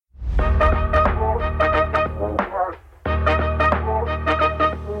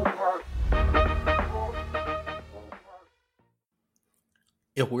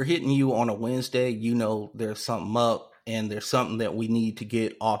if we're hitting you on a Wednesday, you know there's something up and there's something that we need to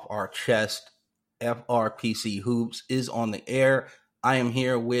get off our chest. FRPC Hoops is on the air. I am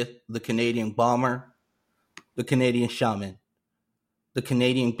here with the Canadian Bomber, the Canadian Shaman, the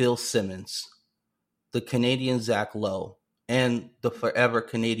Canadian Bill Simmons, the Canadian Zach Lowe, and the forever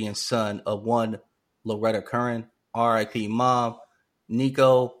Canadian son of one Loretta Curran, R.I.P. Mom.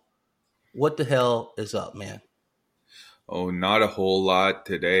 Nico, what the hell is up, man? Oh, not a whole lot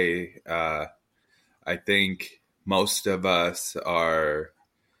today. I think most of us are.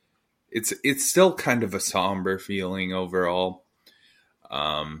 It's still kind of a somber feeling overall.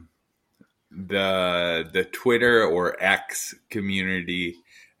 The Twitter or X community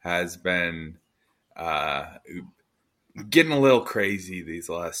has been getting a little crazy these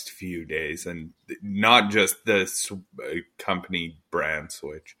last few days, and not just this company brand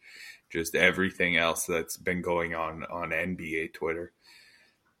switch, just everything else that's been going on NBA Twitter.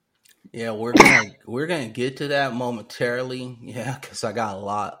 Yeah, we're gonna get to that momentarily. Yeah, because I got a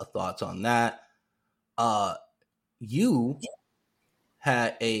lot of thoughts on that. You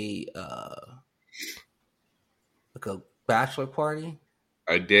had a bachelor party.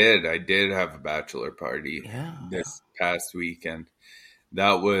 I did have a bachelor party this past weekend.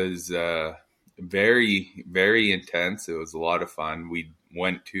 That was very, very intense. It was a lot of fun. We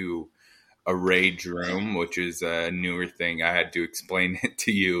went to a rage room, which is a newer thing. I had to explain it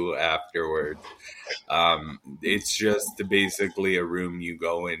to you afterwards. It's just basically a room you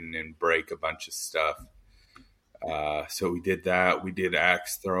go in and break a bunch of stuff. So we did that. We did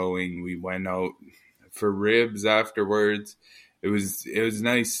axe throwing. We went out for ribs afterwards. It was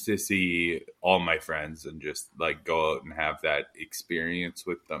nice to see all my friends and just like go out and have that experience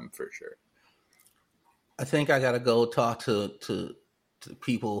with them for sure. I think I gotta go talk to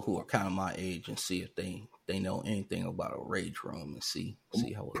people who are kind of my age and see if they know anything about a rage room and see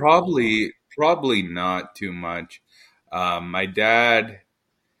how it probably not too much. My dad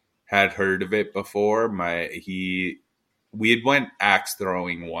had heard of it before. We had went axe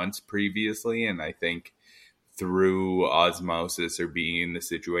throwing once previously, and I think through osmosis or being in the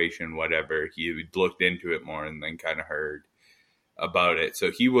situation, whatever, he looked into it more and then kind of heard about it.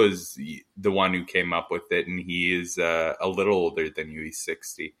 So he was the one who came up with it, and he is a little older than you. He's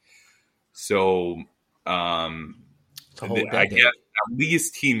 60. So I guess at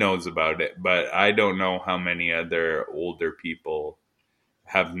least he knows about it, but I don't know how many other older people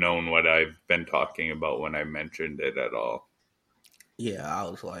have known what I've been talking about when I mentioned it at all. Yeah, I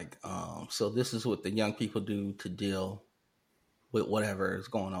was like, so this is what the young people do to deal with whatever is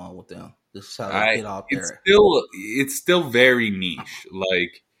going on with them. This is how they get out there. It's still very niche.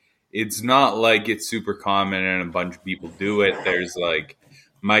 Like, it's not like it's super common and a bunch of people do it. There's like,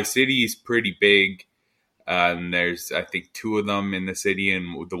 my city is pretty big. And there's, I think, 2 of them in the city.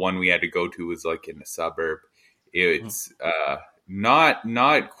 And the one we had to go to was like in a suburb. It's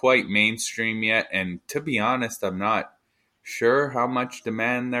not quite mainstream yet. And to be honest, I'm not sure how much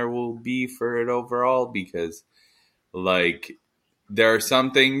demand there will be for it overall, because like there are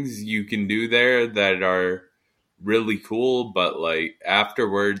some things you can do there that are really cool, but like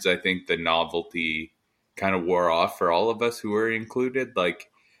afterwards I think the novelty kind of wore off for all of us who were included.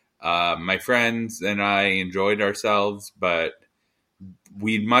 Like my friends and I enjoyed ourselves, but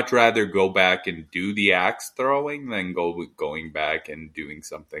we'd much rather go back and do the axe throwing than going back and doing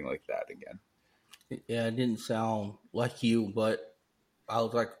something like that again. Yeah, it didn't sound like you, but I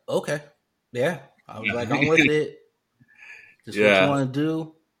was like, okay. Yeah. I was like, I'm with it. Just what you want to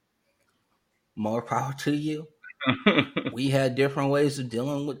do. More power to you. We had different ways of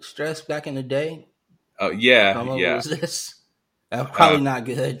dealing with stress back in the day. Oh, yeah. Some of it was this. That was probably not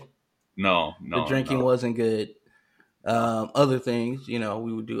good. No. The drinking wasn't good. Other things, we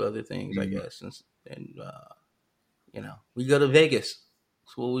would do other things, I guess. And we go to Vegas.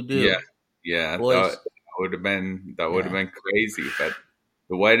 That's what we do. Yeah, that would have been crazy, but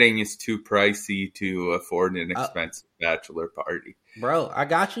the wedding is too pricey to afford an expensive bachelor party. Bro, I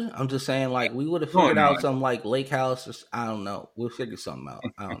got you. I'm just saying, like, we would have figured out something like Lake House. Or, I don't know. We'll figure something out.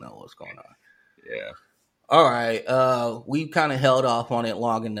 I don't know what's going on. Yeah. All right. We kind of held off on it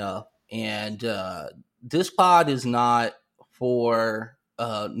long enough, and this pod is not for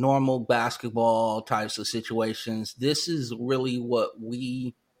normal basketball types of situations. This is really what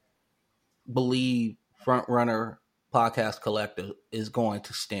we believe Front Runner Podcast Collective is going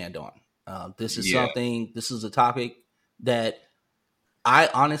to stand on. This is a topic that I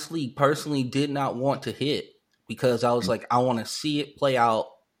honestly, personally did not want to hit, because I was like, I want to see it play out,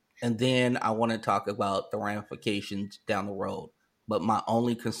 and then I want to talk about the ramifications down the road. But my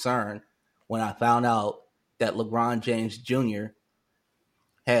only concern when I found out that LeBron James Jr.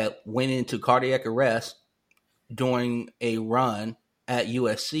 had went into cardiac arrest during a run at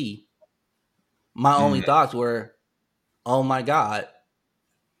USC, my only Mhm. thoughts were, oh my God,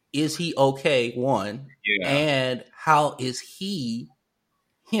 is he okay? One, Yeah. and how is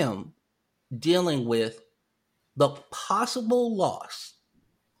him dealing with the possible loss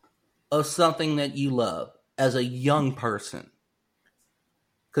of something that you love as a young person?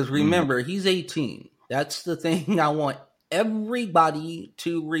 Because Mhm. remember, he's 18. That's the thing I want everybody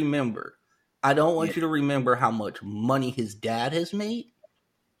to remember. I don't Yeah. want you to remember how much money his dad has made.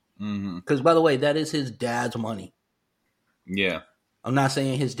 Mhm. Because, by the way, that is his dad's money. Yeah. I'm not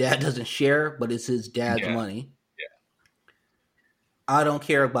saying his dad doesn't share, but it's his dad's Yeah. money. I don't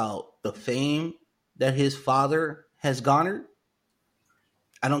care about the fame that his father has garnered.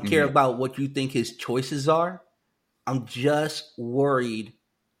 I don't care Mhm. about what you think his choices are. I'm just worried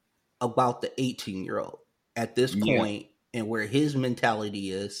about the 18-year-old at this Yeah. point and where his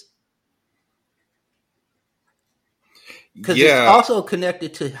mentality is, because it's Yeah. also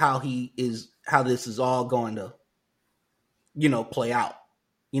connected to how this is all going to play out.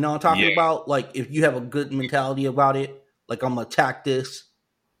 You know what I'm Yeah. talking about? Like, if you have a good mentality about it, like, I'm gonna attack this,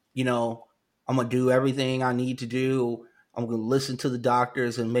 you know I'm gonna do everything I need to do, I'm gonna listen to the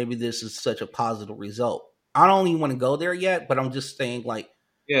doctors, and maybe this is such a positive result. I don't even want to go there yet, but I'm just saying, like,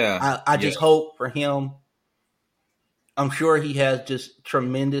 Yeah. I Yeah. just hope for him. I'm sure he has just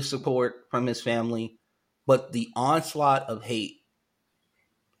tremendous support from his family, but the onslaught of hate,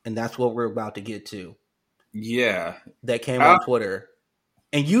 and that's what we're about to get to, Yeah. that came Uh, on Twitter.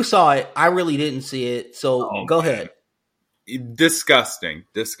 And you saw it. I really didn't see it. So oh go ahead. man. Disgusting.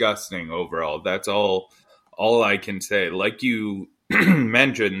 Disgusting overall. That's all I can say. Like you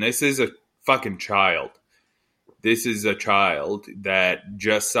mentioned, this is a fucking child. This is a child that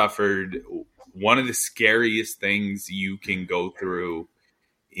just suffered one of the scariest things you can go through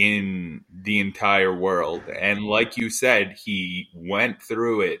in the entire world. And like you said, he went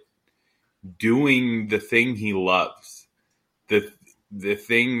through it doing the thing he loves. The the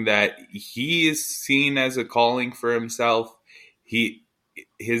thing that he is seen as a calling for himself. He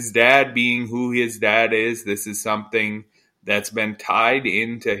his dad being who his dad is, this is something that's been tied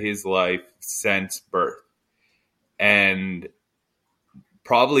into his life since birth. And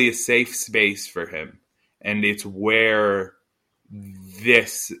probably a safe space for him. And it's where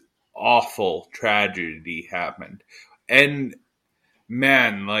this awful tragedy happened. And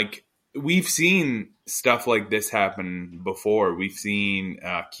man, like we've seen stuff like this happen before. We've seen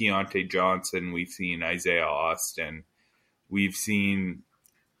Keontae Johnson. We've seen Isaiah Austin. We've seen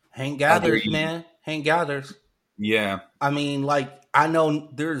Hank other. Gathers, man. Hank Gathers. Yeah. I mean, like, I know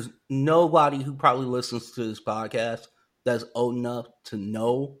there's nobody who probably listens to this podcast that's old enough to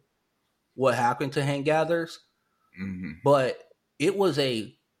know what happened to Hank Gathers, Mm-hmm. but it was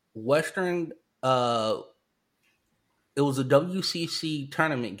a Western, it was a WCC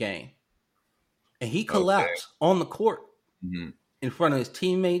tournament game, and he Okay. collapsed on the court Mm-hmm. in front of his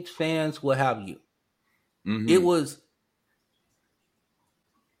teammates, fans, what have you. It Mm-hmm. was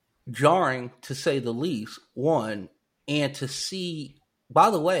jarring, to say the least, one, and to see, by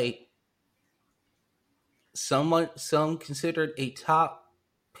the way, some considered a top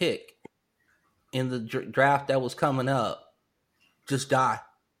pick in the draft that was coming up just die.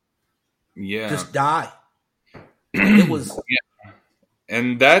 Yeah. Just die. It was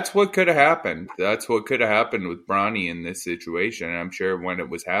And that's what could have happened. That's what could have happened with Bronny in this situation. And I'm sure when it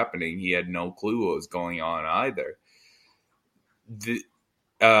was happening, he had no clue what was going on either. The,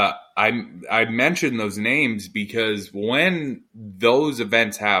 I mentioned those names because when those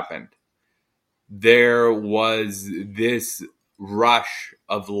events happened, there was this rush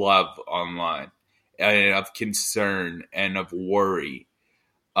of love online and of concern and of worry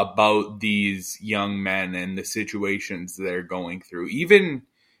about these young men and the situations they're going through. Even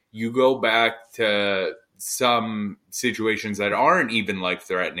you go back to some situations that aren't even life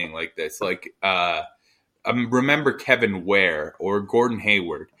threatening like this, like remember Kevin Ware or Gordon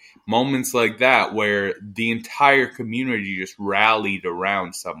Hayward, moments like that where the entire community just rallied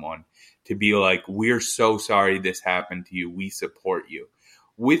around someone to be like, we're so sorry this happened to you. We support you.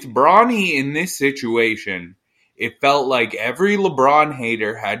 With Bronny in this situation, it felt like every LeBron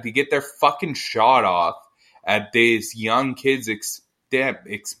hater had to get their fucking shot off at this young kid's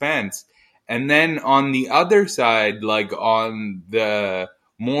expense. And then on the other side, like on the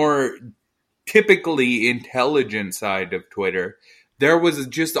more typically intelligent side of Twitter, there was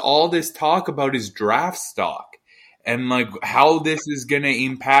just all this talk about his draft stock and like how this is going to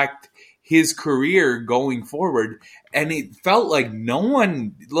impact his career going forward. And it felt like no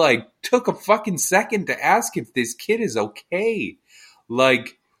one like took a fucking second to ask if this kid is okay.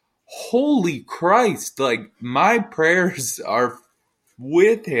 Like holy Christ, like my prayers are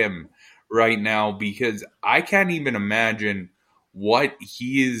with him right now, because I can't even imagine what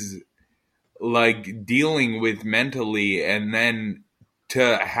he is like dealing with mentally, and then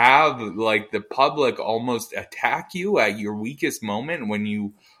to have like the public almost attack you at your weakest moment when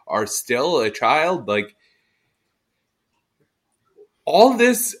you are still a child. Like, all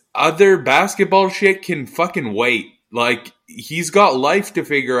this other basketball shit can fucking wait. Like, he's got life to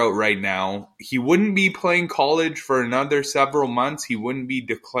figure out right now. He wouldn't be playing college for another several months. He wouldn't be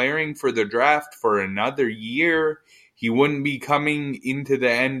declaring for the draft for another year. He wouldn't be coming into the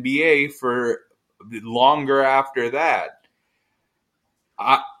NBA for longer after that.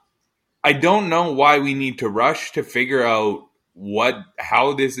 I I don't know why we need to rush to figure out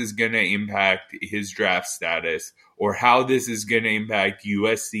how this is going to impact his draft status, or how this is going to impact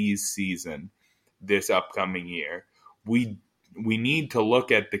USC's season this upcoming year. We need to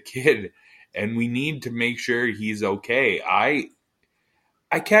look at the kid, and we need to make sure he's okay.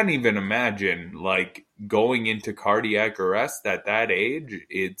 I can't even imagine like going into cardiac arrest at that age.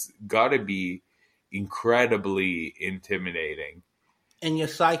 It's got to be incredibly intimidating. And your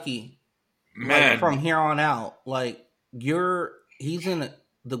psyche, like Man, from here on out, like he's in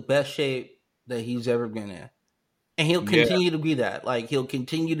the best shape that he's ever been in, and he'll yeah, continue to be that. Like he'll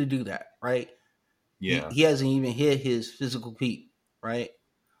continue to do that, right? yeah. He hasn't even hit his physical peak, right?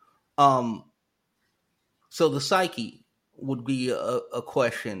 Um, so the psyche would be a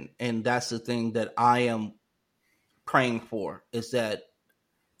question, and that's the thing that I am praying for, is that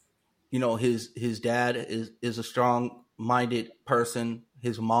his dad is a strong minded person.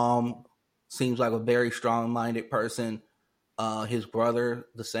 His mom seems like a very strong minded person. His brother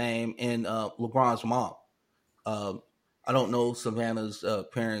the same, and LeBron's mom. I don't know Savannah's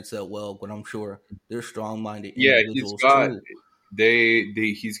parents that well, but I'm sure they're strong minded Yeah, individuals too.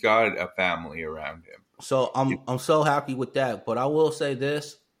 he's got a family around him. So Yeah. I'm so happy with that. But I will say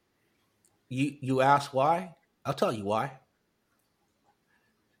this: you ask why? I'll tell you why.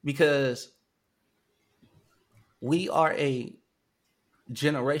 Because we are a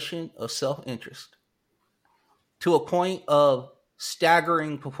generation of self interest to a point of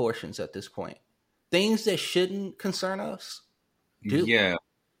staggering proportions at this point. Things that shouldn't concern us do. Yeah,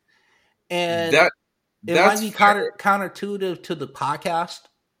 And that it might that's be fair. counterintuitive to the podcast,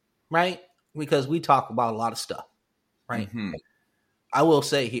 right? Because we talk about a lot of stuff, right? Hmm. I will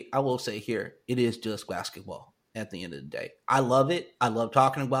say here, it is just basketball at the end of the day. I love it. I love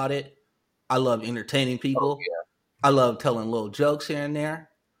talking about it. I love entertaining people. I love telling little jokes here and there.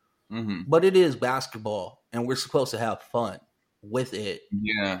 Hmm. But it is basketball, and we're supposed to have fun with it.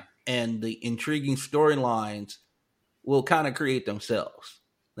 Yeah, And the intriguing storylines will kind of create themselves.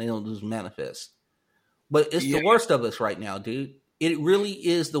 They don't just manifest. But it's the yeah, worst of us right now, dude. It really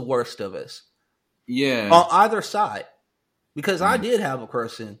is the worst of us yeah. on either side. Because I Mm. did have a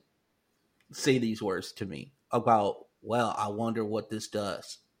person say these words to me about, well, I wonder what this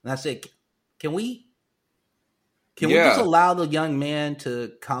does. And I said, can we just Yeah, allow the young man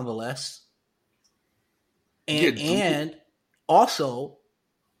to convalesce? yeah. And also,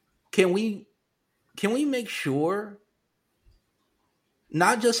 can we make sure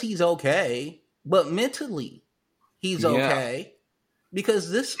not just he's okay, but mentally he's Yeah, okay?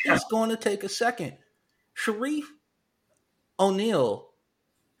 Because this is going to take a second. Sharif O'Neal,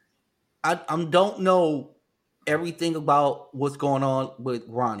 I don't know everything about what's going on with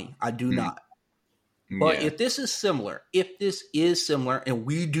Ronnie. I do mm, not. But yeah, if this is similar, and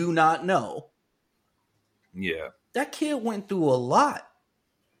we do not know, yeah. that kid went through a lot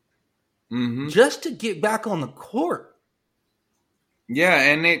Hmm. just to get back on the court. Yeah,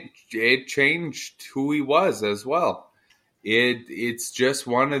 and it changed who he was as well. It's just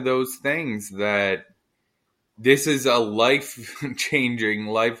one of those things that this is a life changing,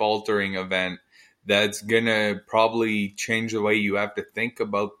 life altering event that's gonna probably change the way you have to think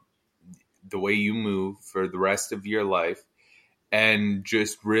about the way you move for the rest of your life, and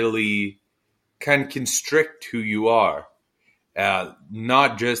just really kind of constrict who you are.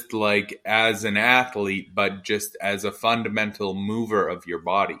 Not just like as an athlete, but just as a fundamental mover of your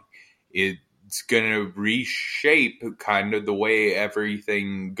body. It's going to reshape kind of the way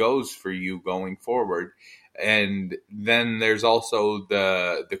everything goes for you going forward. And then there's also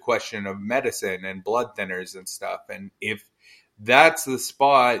the question of medicine and blood thinners and stuff. And if that's the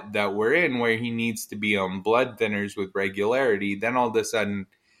spot that we're in where he needs to be on blood thinners with regularity, then all of a sudden,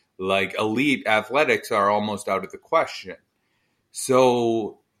 like, elite athletics are almost out of the question.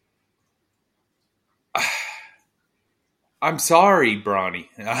 So I'm sorry, Bronny.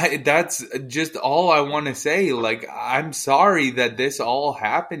 That's just all I want to say. Like, I'm sorry that this all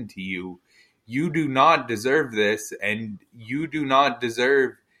happened to you. You do not deserve this, and you do not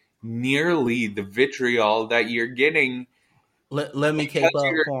deserve nearly the vitriol that you're getting Let me cape because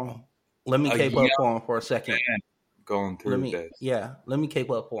up you're for him. Let me a cape up young for him for a second. man going through this. Let me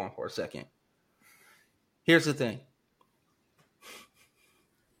cape up for him for a second. Here's the thing.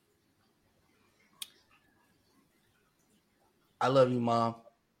 I love you, Mom.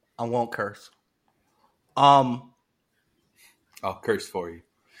 I won't curse. I'll curse for you.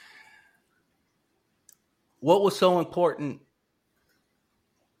 What was so important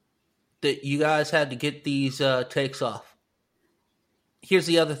that you guys had to get these takes off? Here's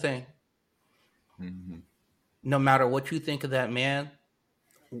the other thing. Mm-hmm. No matter what you think of that man,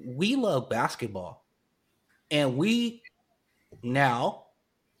 we love basketball. And we now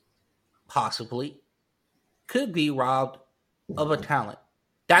possibly could be robbed of a talent.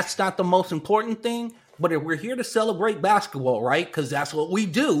 That's not the most important thing, but if we're here to celebrate basketball, right? Because that's what we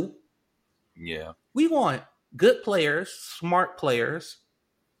do. Yeah. We want good players, smart players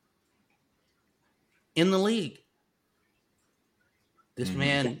in the league. This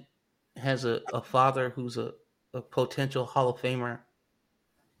man has a father who's a potential Hall of Famer.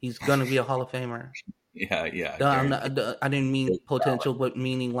 He's going to be a Hall of Famer. Yeah. I didn't mean potential, but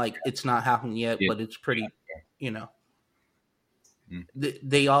meaning like it's not happened yet, but it's pretty, you know.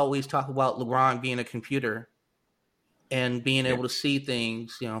 They always talk about LeBron being a computer and being able to see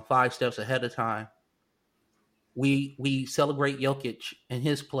things, 5 steps ahead of time. We celebrate Jokic and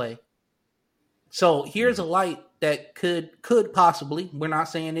his play. So here's a light that could possibly, we're not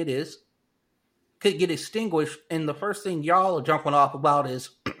saying it is, could get extinguished. And the first thing y'all are jumping off about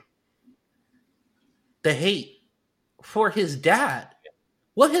is the hate for his dad.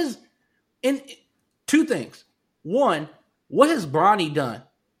 Two things. One, what has Bronny done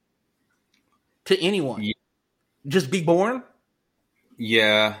to anyone? Yeah. Just be born?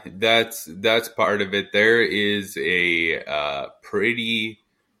 Yeah, that's part of it. There is a pretty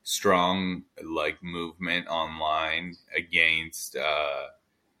strong movement online against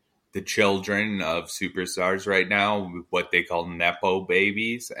the children of superstars right now, what they call nepo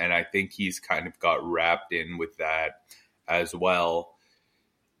babies, and I think he's kind of got wrapped in with that as well.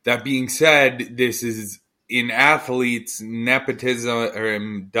 That being said, this is in athletes,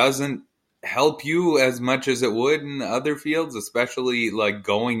 nepotism doesn't help you as much as it would in other fields, especially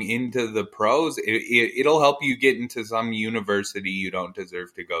going into the pros. It'll help you get into some university you don't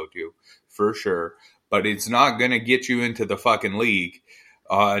deserve to go to, for sure. But it's not going to get you into the fucking league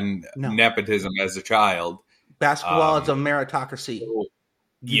on nepotism as a child. Basketball is a meritocracy.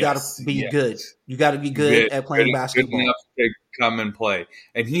 You got to be good. You got to be good at playing basketball. Good enough to come and play.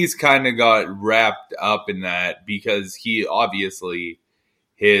 And he's kind of got wrapped up in that because he obviously,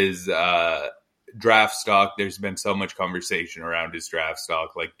 his draft stock, there's been so much conversation around his draft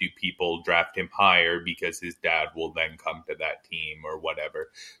stock. Do people draft him higher because his dad will then come to that team or whatever?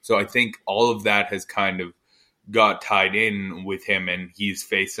 So I think all of that has kind of got tied in with him, and he's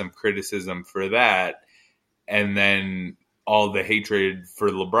faced some criticism for that. And then all the hatred for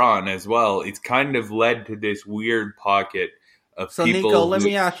LeBron as well. It's kind of led to this weird pocket of people. So, Nico, let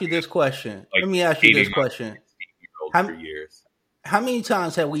me ask you this question. For years. How many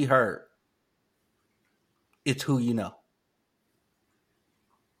times have we heard it's who you know?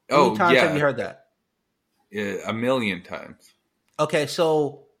 How many times have you heard that? Yeah, 1,000,000 times. Okay,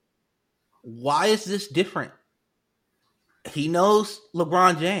 so why is this different? He knows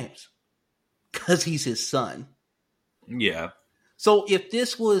LeBron James because he's his son. Yeah. So if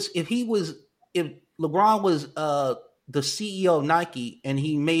LeBron was the CEO of Nike and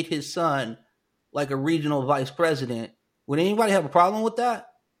he made his son like a regional vice president, would anybody have a problem with that?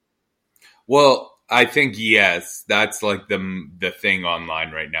 Well, I think yes. That's the thing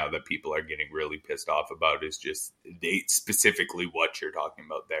online right now that people are getting really pissed off about is just specifically what you're talking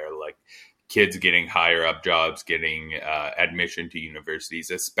about there. Kids getting higher up jobs, getting admission to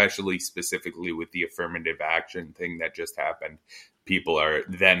universities, especially specifically with the affirmative action thing that just happened. People are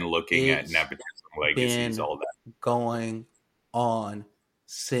then looking at nepotism, legacies, all that. Going on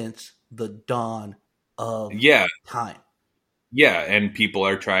since the dawn of time. Yeah, and people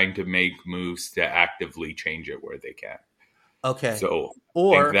are trying to make moves to actively change it where they can. Okay. So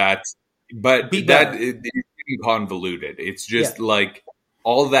it's getting convoluted. It's just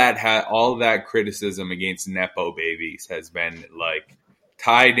all that criticism against nepo babies has been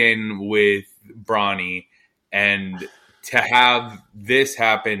tied in with Bronny, and to have this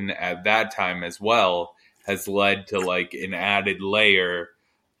happen at that time as well has led to an added layer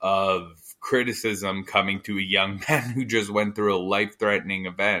of criticism coming to a young man who just went through a life-threatening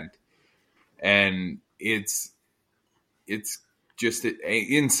event. And it's just Can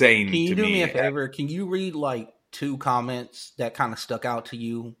insane you to do me a me. favor? Can you read like two comments that kind of stuck out to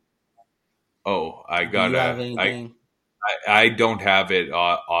you? Oh, Do you have anything? I don't have it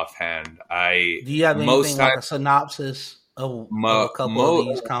offhand. I Do you have most anything time like a synopsis of a mo, couple of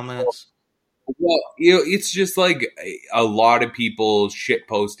mo these comments? well, it's just like a lot of people shit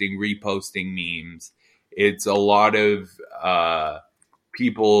posting, reposting memes. It's a lot of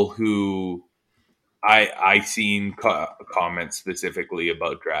people who I seen comments specifically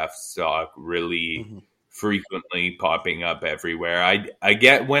about draft stock really Hmm. frequently popping up everywhere. I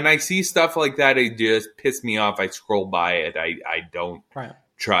get when I see stuff like that, it just piss me off. I scroll by it. I don't Right.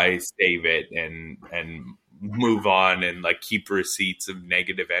 try save it and move on and like keep receipts of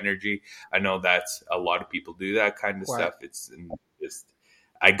negative energy. I know that's a lot of people do that kind of Right. stuff. It's just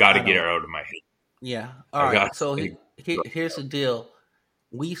I got to I get it don't. out of my head. Yeah. All I right. got So to. here's the deal.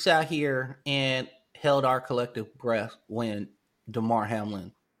 We sat here and held our collective breath when Damar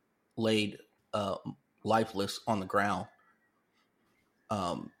Hamlin laid uh, lifeless on the ground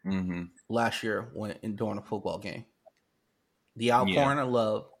um, Mm-hmm. last year during a football game. The Yeah. outpouring of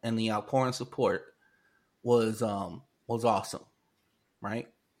love and the outpouring support was awesome, right?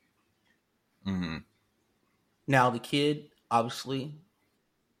 Mm-hmm. Now the kid obviously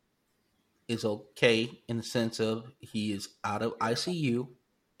is okay in the sense of he is out of ICU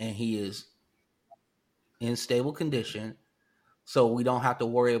and he is in stable condition, so we don't have to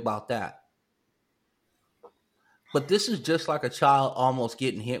worry about that. But this is just like a child almost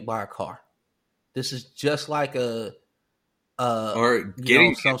getting hit by a car. This is just like Or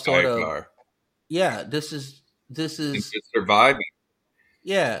getting some hit by sort a of car yeah. This is and just surviving.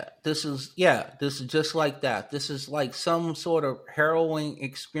 this is just like that. This is like some sort of harrowing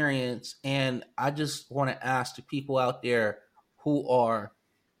experience, and I just want to ask the people out there who are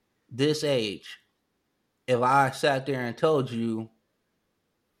this age, if I sat there and told you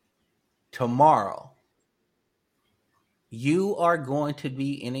tomorrow you are going to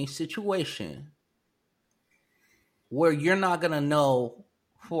be in a situation where you're not going to know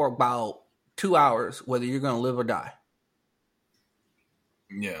for about 2 hours whether you're going to live or die.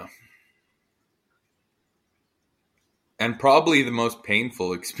 Yeah. And probably the most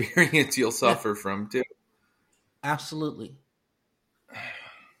painful experience you'll Yeah, suffer from too. absolutely.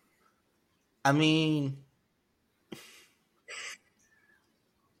 I mean,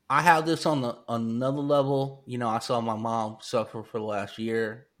 I have this on another level. You know, I saw my mom suffer for the last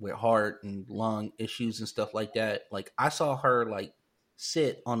year with heart and lung issues and stuff like that. Like I saw her like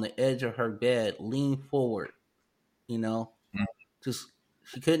sit on the edge of her bed, lean forward, you know, just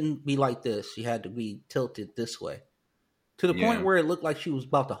she couldn't be like this. She had to be tilted this way to the point Yeah. where it looked like she was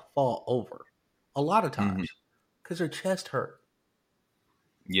about to fall over a lot of Hmm. times because her chest hurt.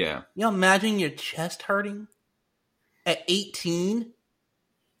 Yeah. You know, imagine your chest hurting at 18.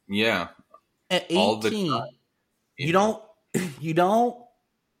 Yeah. At All the 18, you yeah. don't you don't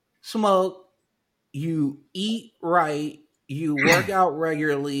smoke, you eat right, you work out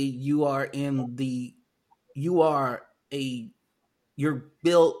regularly, you are a you're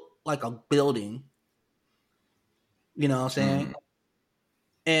built like a building, you know what I'm saying? Mhm.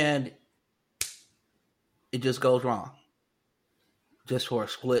 And it just goes wrong just for a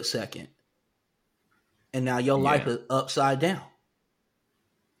split second. And now your life Yeah. is upside down.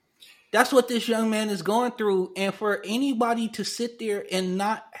 That's what this young man is going through. And for anybody to sit there and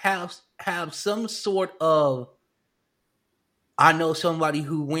not have some sort of I know somebody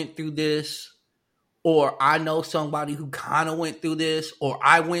who went through this, or I know somebody who kind of went through this, or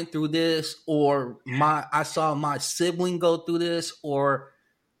I went through this, or I saw my sibling go through this, or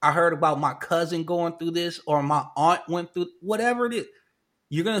I heard about my cousin going through this, or my aunt went through whatever it is.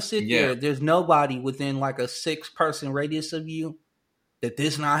 You're gonna sit Yeah. there. There's nobody within like a 6-person radius of you that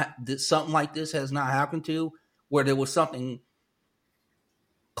something like this has not happened to, where there was something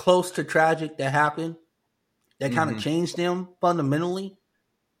close to tragic that happened that kind of Hmm. changed them fundamentally.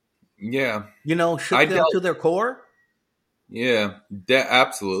 Yeah. You know, I shook them dealt to their core. yeah,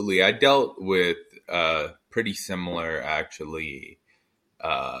 absolutely. I dealt with pretty similar actually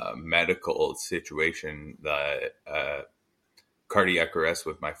medical situation, the cardiac arrest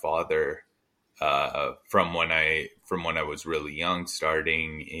with my father from when I was really young,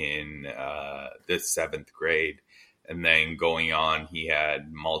 starting in the seventh grade, and then going on. He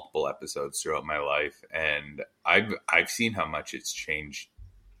had multiple episodes throughout my life, and I've seen how much it's changed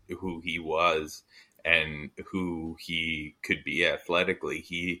who he was and who he could be athletically.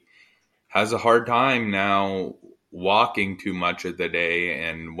 He has a hard time now walking too much of the day,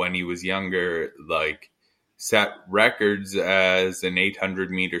 and when he was younger, like set records as an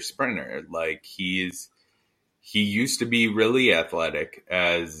 800-meter sprinter. Like he used to be really athletic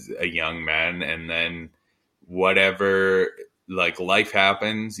as a young man, and then whatever, like, life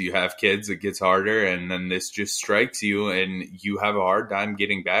happens, you have kids, it gets harder, and then this just strikes you and you have a hard time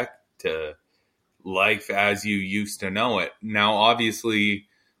getting back to life as you used to know it. Now obviously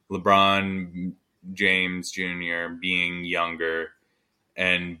LeBron James Jr. being younger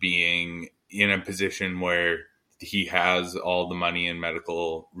and being in a position where he has all the money and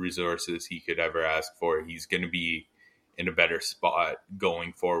medical resources he could ever ask for, he's going to be in a better spot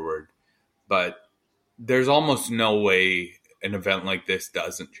going forward. But there's almost no way an event like this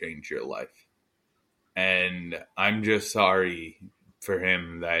doesn't change your life. And I'm just sorry for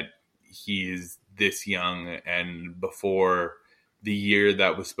him that he's this young, and before the year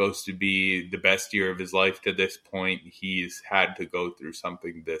that was supposed to be the best year of his life to this point, he's had to go through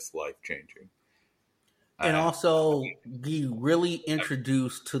something this life-changing. And also be really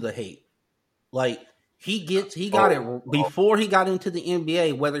introduced to the hate. Like he got it before he got into the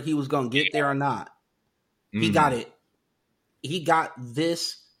NBA, whether he was going to get there or not. He got it. He got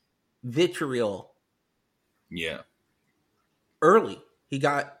this vitriol. Yeah. Early. He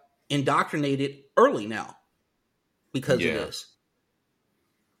got indoctrinated early now because of this.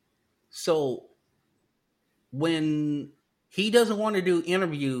 So when he doesn't want to do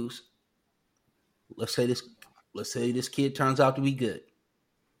interviews, let's say this kid turns out to be good.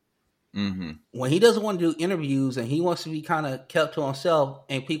 Mm-hmm. When he doesn't want to do interviews and he wants to be kind of kept to himself,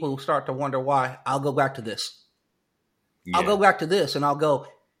 and people start to wonder why, I'll go back to this. Yeah. I'll go back to this, and I'll go,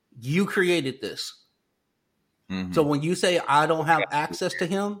 you created this. Mm-hmm. So when you say I don't have access to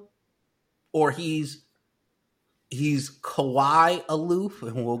him, or he's Kawhi aloof,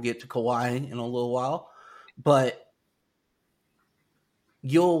 and we'll get to Kawhi in a little while, but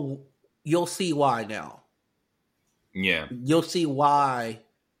you'll see why now. Yeah. You'll see why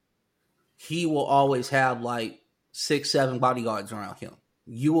he will always have like 6-7 bodyguards around him.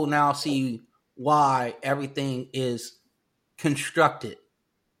 You will now see why everything is constructed.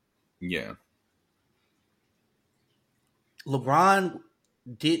 Yeah. LeBron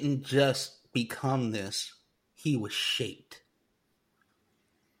didn't just become this. He was shaped.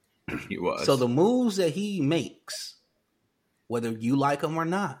 He was. So the moves that he makes, whether you like them or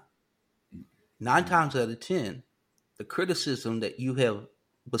not, 9 times out of 10, the criticism that you have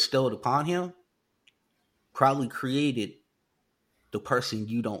bestowed upon him probably created the person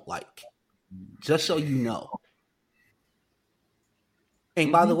you don't like. Just so you know.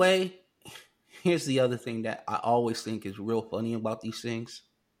 And by the way, here's the other thing that I always think is real funny about these things.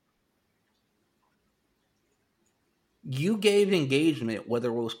 You gave engagement, whether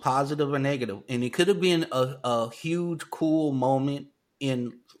it was positive or negative, and it could have been a huge, cool moment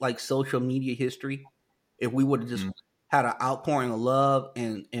in like social media history if we would have just had an outpouring of love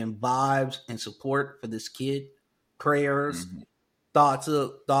and vibes and support for this kid, prayers, thoughts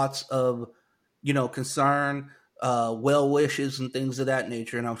of concern, well wishes and things of that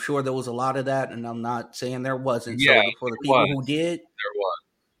nature. And I'm sure there was a lot of that, and I'm not saying there wasn't. Yeah, so for the people who did, there was.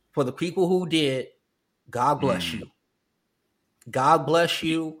 For the people who did, God bless you. God bless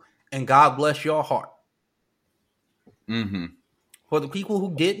you, and God bless your heart. Mm-hmm. For the people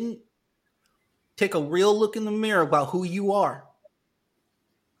who didn't, take a real look in the mirror about who you are.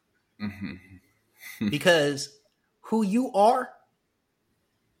 Mm-hmm. Because who you are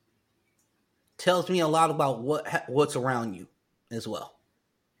tells me a lot about what's around you as well.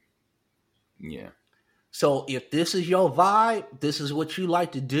 Yeah. So if this is your vibe, this is what you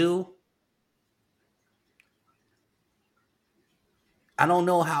like to do, I don't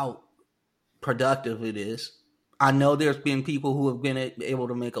know how productive it is. I know there's been people who have been able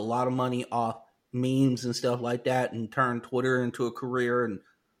to make a lot of money off memes and stuff like that and turn Twitter into a career and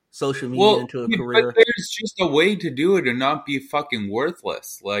social media into a career. But there's just a way to do it and not be fucking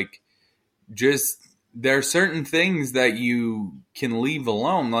worthless. Like, just there are certain things that you can leave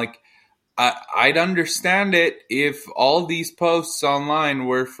alone. Like, I'd understand it if all these posts online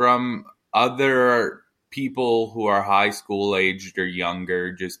were from other people who are high school aged or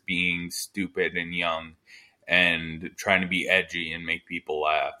younger, just being stupid and young and trying to be edgy and make people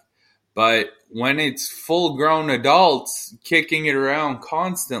laugh. But when it's full grown adults kicking it around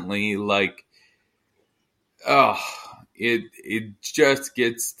constantly, like, it just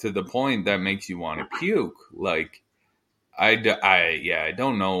gets to the point that makes you want to puke. Like, I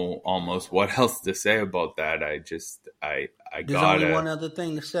don't know almost what else to say about that. There's only one other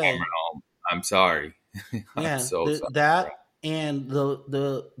thing to say. I'm sorry. Yeah, I'm so sorry. that And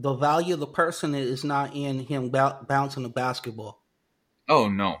the value of the person is not in him bouncing the basketball. Oh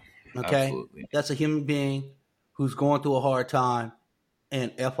no, Okay, absolutely. that's a human being who's going through a hard time,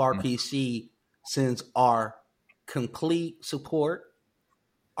 and FRPC sends our complete support,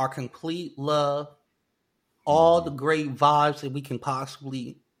 our complete love, all Mm-hmm. the great vibes that we can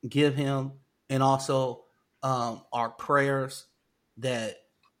possibly give him, and also our prayers that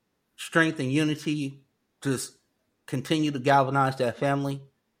strength and unity just continue to galvanize that family,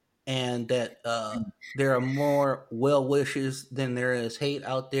 and that there are more well wishes than there is hate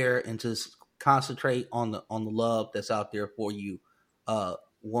out there, and just concentrate on the love that's out there for you.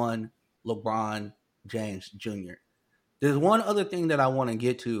 One LeBron James Jr. There's one other thing that I want to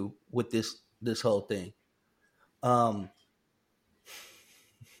get to with this whole thing. Um,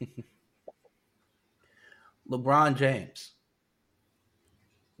 LeBron James,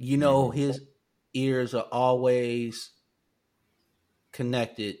 Mm-hmm. his ears are always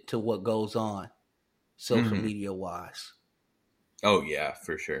connected to what goes on social Mm-hmm. media wise. Oh yeah,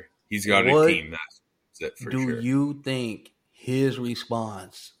 for sure. He's got a What team that's it for do sure. you think his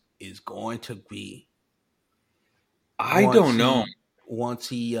response is going to be I once don't know.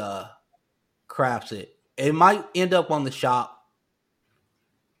 he crafts it? It might end up on the shop.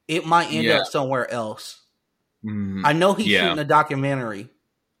 It might end Yeah. up somewhere else. Mm-hmm. I know he's Yeah. shooting a documentary.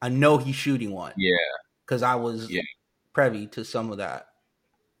 I know he's shooting one Yeah. because I was Yeah. privy to some of that.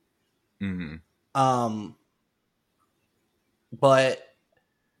 Mm-hmm. Um, but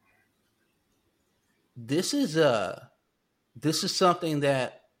this is something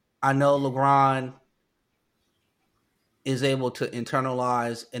that I know LeBron is able to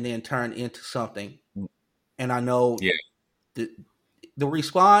internalize and then turn into something. And I know Yeah. the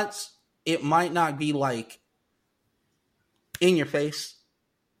response, it might not be like in your face.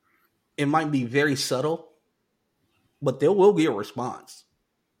 It might be very subtle, but there will be a response.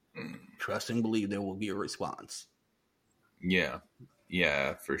 Trust and believe there will be a response. Yeah.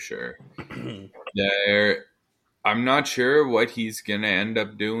 Yeah, for sure. There I'm not sure what he's gonna end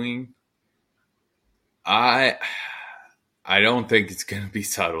up doing. I I don't think it's gonna be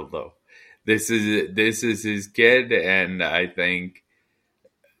subtle though. This is his kid, and I think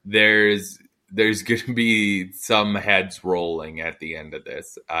there's there's gonna be some heads rolling at the end of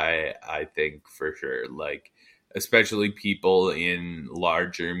this. I think for sure. Like especially people in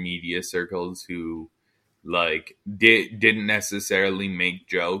larger media circles who like didn't necessarily make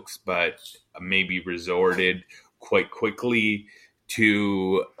jokes, but maybe resorted quite quickly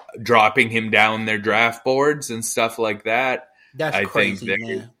to dropping him down their draft boards and stuff like that. That's I think crazy,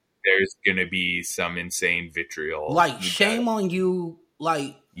 man. there's going to be some insane vitriol. Like, That shame on you.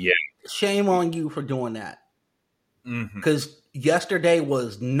 Like, yeah, shame on you for doing that. hmm Because yesterday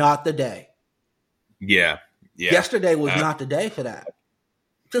was not the day. yeah, yeah. Yesterday was not the day for that.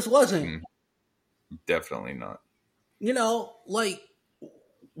 Just wasn't. Mm, definitely not. Like,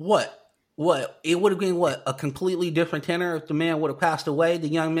 what? What? It would have been what? A completely different tenor if the man would have passed away, the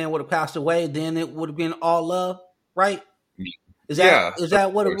young man would have passed away, then it would have been all love, right? Is that Yeah, is of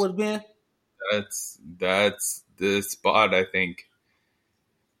that what it course. would have been? That's the spot. I think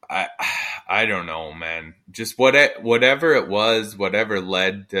I I don't know, man. Just whatever it was, whatever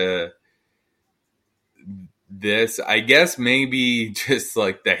led to this, I guess maybe just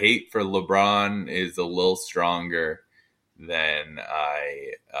like the hate for LeBron is a little stronger than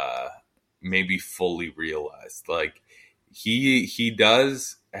I maybe fully realized. Like he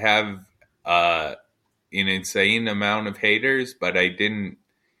does have uh an insane amount of haters, but I didn't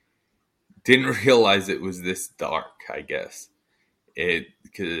realize it was this dark, I guess. It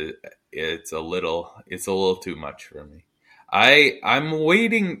cuz it's a little too much for me. I'm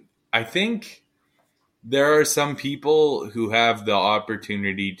waiting. I think there are some people who have the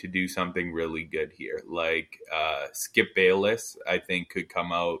opportunity to do something really good here. Like Skip Bayless, I think could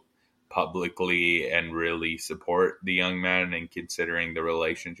come out publicly and really support the young man, and considering the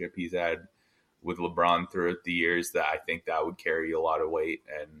relationship he's had with LeBron throughout the years, that I think that would carry a lot of weight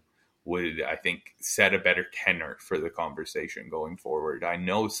and would, I think, set a better tenor for the conversation going forward. I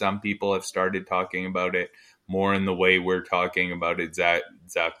know some people have started talking about it more in the way we're talking about it. Zach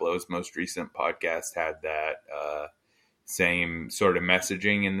Lowe's most recent podcast had that same sort of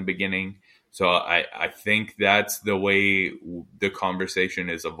messaging in the beginning. So I think that's the way the conversation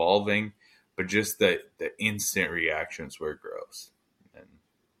is evolving, but just the instant reactions were gross. And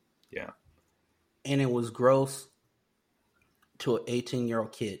yeah. And it was gross to an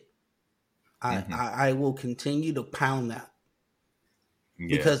 18-year-old kid. hmm I will continue to pound that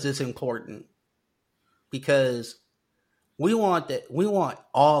Yeah. because it's important. Because we want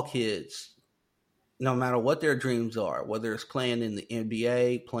all kids, no matter what their dreams are, whether it's playing in the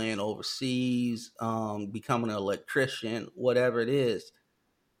NBA, playing overseas, becoming an electrician, whatever it is,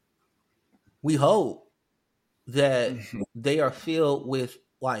 we hope that they are filled with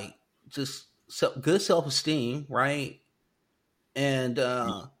like just good self esteem, right? And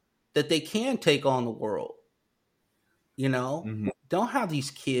that they can take on the world. You know, Mhm. don't have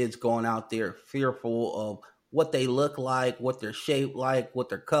these kids going out there fearful of what they look like, what their shape like, what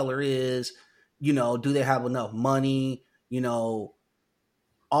their color is. You know, do they have enough money? You know,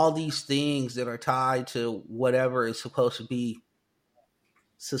 all these things that are tied to whatever is supposed to be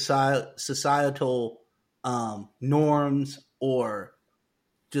societal norms or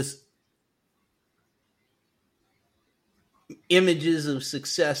just images of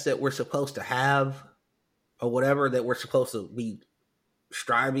success that we're supposed to have or whatever that we're supposed to be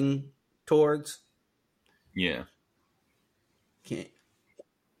striving towards. Yeah. Can't.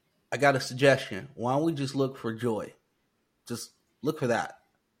 I got a suggestion. Why don't we just look for joy? Just look for that.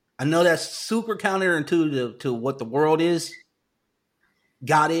 I know that's super counterintuitive to what the world is.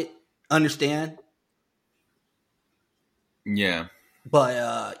 Got it. Understand. Yeah.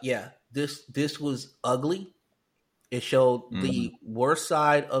 But yeah, this was ugly. It showed Mhm. the worst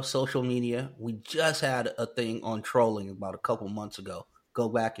side of social media. We just had a thing on trolling about a couple months ago. Go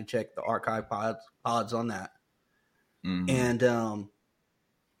back and check the archive pods on that. Mhm. And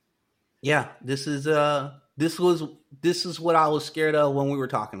yeah, this is what I was scared of when we were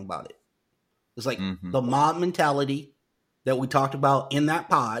talking about it. It's like Mhm. the mob mentality that we talked about in that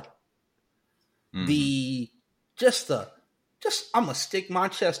pod. Mhm. The just the just I'm gonna stick my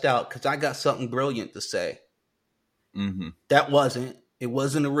chest out because I got something brilliant to say. Mhm. That wasn't. It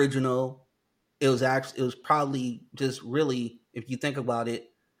wasn't original. It was actually. It was probably just really. If you think about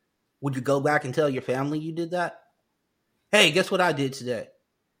it, would you go back and tell your family you did that? Hey, guess what I did today?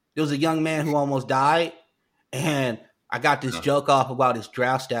 There was a young man who almost died, and I got this Uh, joke off about his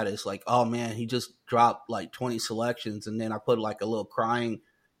draft status. Like, oh man, he just dropped like 20 selections, and then I put like a little crying,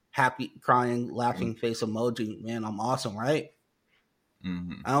 laughing face emoji. Man, I'm awesome, right?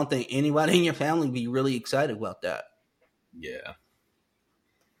 Mhm. I don't think anybody in your family would be really excited about that. Yeah.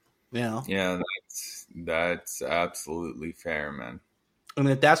 You know, Yeah, that's absolutely fair, man. I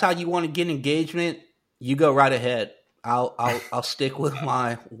mean, if that's how you want to get engagement, you go right ahead. I'll stick with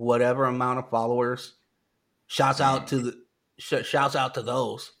my whatever amount of followers. Shouts out Mm. to the shouts out to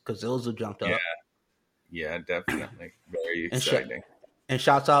those because those have jumped Yeah. up. Yeah, definitely. Very And exciting. and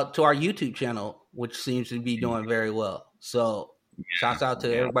shouts out to our YouTube channel, which seems to be doing very well. So shouts out to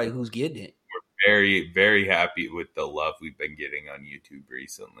Yeah. everybody who's getting it. Very, very happy with the love we've been getting on YouTube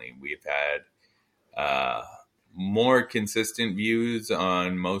recently. We've had uh, more consistent views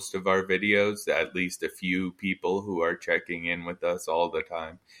on most of our videos, at least a few people who are checking in with us all the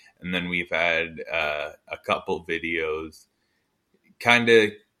time. And then we've had a couple videos kind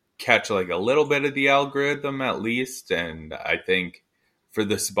of catch like a little bit of the algorithm at least. And I think for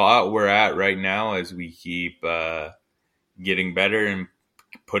the spot we're at right now, as we keep getting better and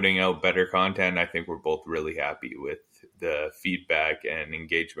putting out better content, I think we're both really happy with the feedback and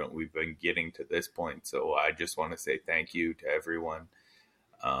engagement we've been getting to this point. So I just want to say thank you to everyone.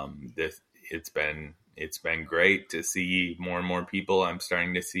 This it's been great to see more and more people. I'm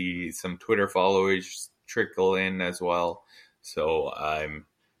starting to see some Twitter followers trickle in as well. So I'm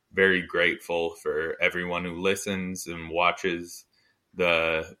very grateful for everyone who listens and watches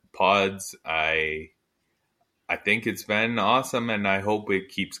the pods. I think it's been awesome, and I hope it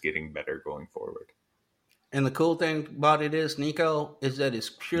keeps getting better going forward. And the cool thing about it is, Nico, is that it's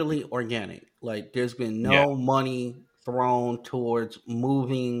purely organic. Like there's been Yeah, no money thrown towards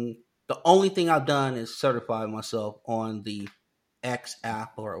moving. The only thing I've done is certify myself on the X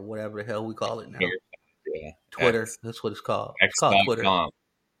app or whatever the hell we call it now. yeah. Twitter. That's what it's called. It's X called dot Twitter. com.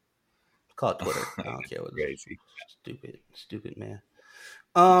 It's called Twitter. I don't care what it's Crazy. stupid man.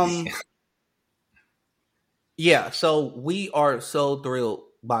 Um yeah, so we are so thrilled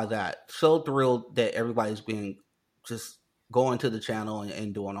by that. So thrilled that everybody's been just going to the channel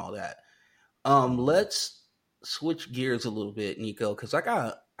and doing all that. Let's switch gears a little bit, Nico, because I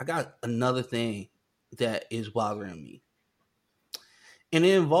got another thing that is bothering me. And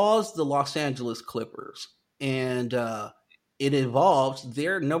it involves the Los Angeles Clippers. And it involves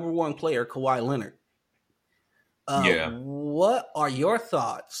their number one player, Kawhi Leonard. Yeah. What are your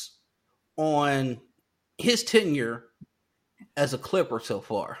thoughts on his tenure as a Clipper so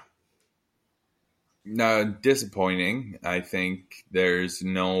far? No, disappointing. I think there's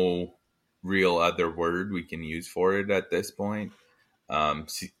no real other word we can use for it at this point.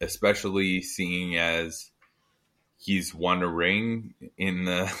 Especially seeing as he's won a ring in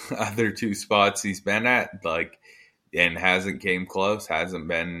the other two spots he's been at, like, and hasn't came close, hasn't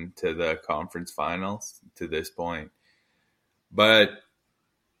been to the conference finals to this point. But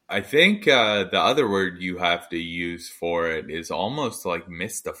I think the other word you have to use for it is almost like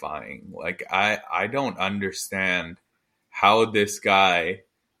mystifying. Like, I don't understand how this guy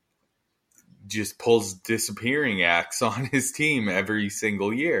just pulls disappearing acts on his team every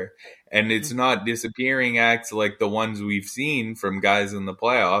single year. And it's not disappearing acts like the ones we've seen from guys in the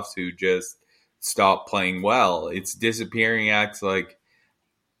playoffs who just stop playing well. It's disappearing acts like,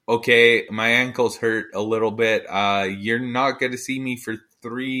 okay, my ankle's hurt a little bit. You're not going to see me for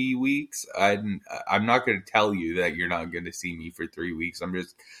 3 weeks. I'm not going to tell you that you're not going to see me for 3 weeks. I'm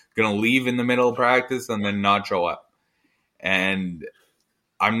just going to leave in the middle of practice and then not show up. And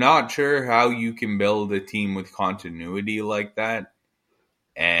I'm not sure how you can build a team with continuity like that.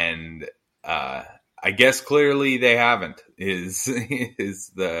 And I guess clearly they haven't is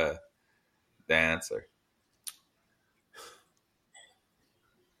the answer.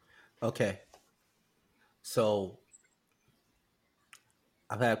 Okay. So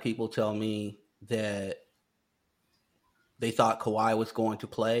I've had people tell me that they thought Kawhi was going to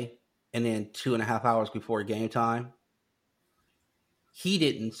play, and then 2.5 hours before game time, he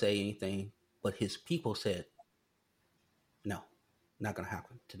didn't say anything, but his people said, no, not going to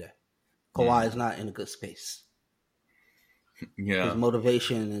happen today. Kawhi is not in a good space. Yeah. His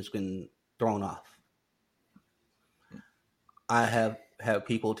motivation has been thrown off. I have had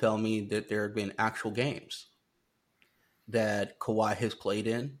people tell me that there have been actual games that Kawhi has played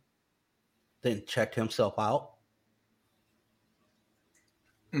in, then checked himself out,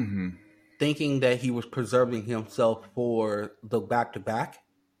 thinking that he was preserving himself for the back-to-back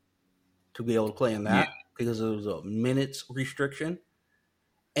to be able to play in that because there was a minutes restriction.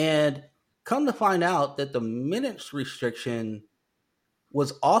 And come to find out that the minutes restriction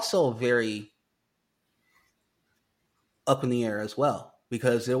was also very up in the air as well,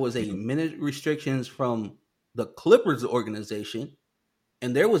 because there was a minute restrictions from the Clippers organization,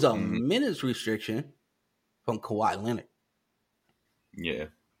 and there was a minutes restriction from Kawhi Leonard. Yeah.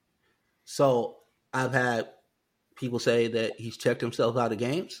 So I've had people say that he's checked himself out of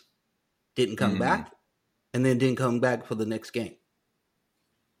games, didn't come back, and then didn't come back for the next game.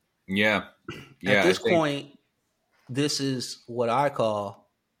 Yeah. At this point, this is what I call,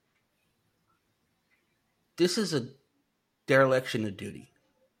 this is a dereliction of duty.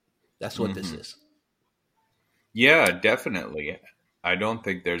 That's what this is. Yeah, definitely. I don't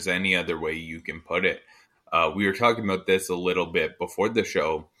think there's any other way you can put it. We were talking about this a little bit before the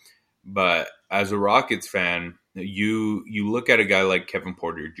show, but as a Rockets fan, you look at a guy like Kevin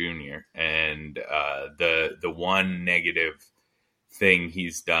Porter Jr. and the one negative thing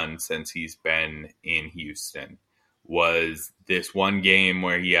he's done since he's been in Houston was this one game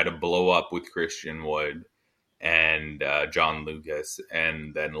where he had a blow up with Christian Wood and John Lucas,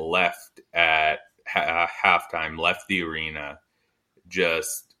 and then left at halftime, left the arena,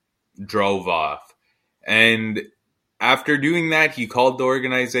 just drove off. And after doing that, he called the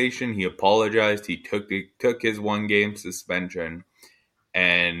organization, he apologized, he took his 1 game suspension,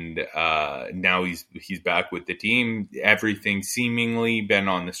 and now he's back with the team. Everything's seemingly been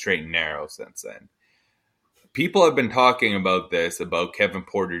on the straight and narrow since then. People have been talking about this, about Kevin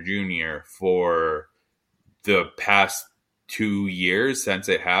Porter Jr. for the past 2 years since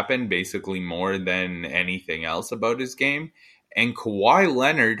it happened, basically more than anything else about his game. And Kawhi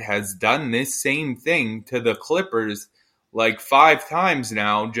Leonard has done this same thing to the Clippers like 5 times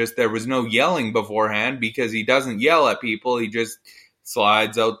now. Just there was no yelling beforehand because he doesn't yell at people. He just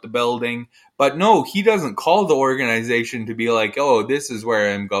slides out the building. But no, he doesn't call the organization to be like, oh, this is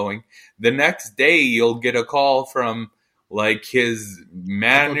where I'm going. The next day you'll get a call from like his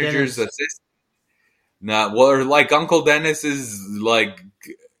manager's assistant. Or like Uncle Dennis's like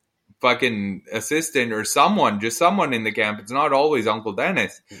fucking assistant or someone, just someone in the camp. It's not always Uncle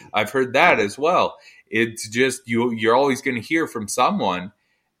Dennis. I've heard that as well. It's just you're always going to hear from someone,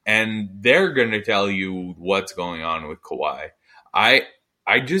 and they're going to tell you what's going on with Kawhi.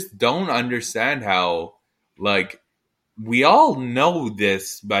 I just don't understand how, like, we all know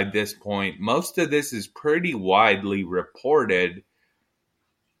this by this point. Most of this is pretty widely reported.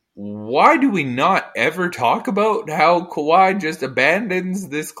 Why do we not ever talk about how Kawhi just abandons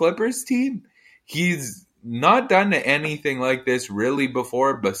this Clippers team? He's not done anything like this really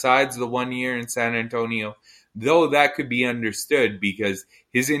before, besides the 1 year in San Antonio, though that could be understood because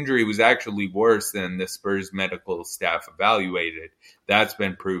his injury was actually worse than the Spurs medical staff evaluated. That's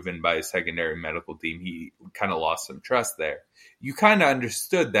been proven by a secondary medical team. He kind of lost some trust there. You kind of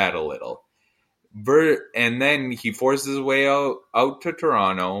understood that a little. And then he forces his way out to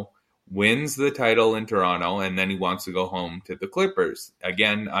Toronto, wins the title in Toronto, and then he wants to go home to the Clippers.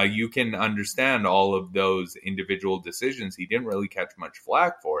 Again, you can understand all of those individual decisions. He didn't really catch much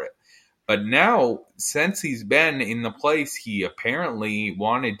flack for it. But now, since he's been in the place he apparently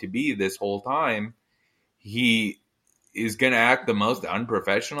wanted to be this whole time, he is going to act the most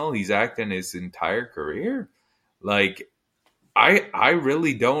unprofessional he's acted in his entire career. Like, I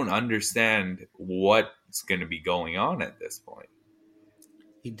really don't understand what's going to be going on at this point.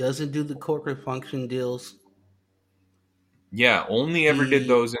 He doesn't do the corporate function deals. Yeah, only ever did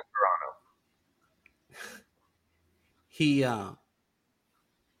those in Toronto.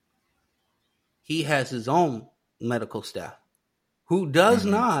 He has his own medical staff who does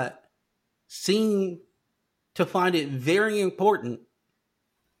not seem to find it very important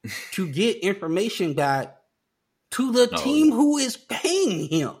to get information back to the team who is paying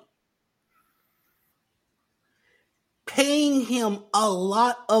him. Paying him a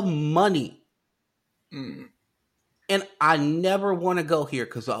lot of money. And I never want to go here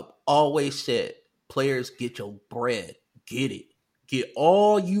because I've always said, players, get your bread. Get it. Get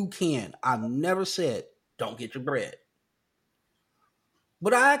all you can. I've never said, don't get your bread.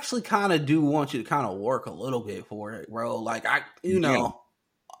 But I actually kind of do want you to kind of work a little bit for it, bro. Like,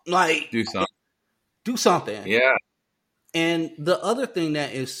 like, do something. Yeah. And the other thing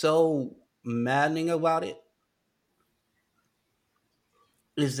that is so maddening about it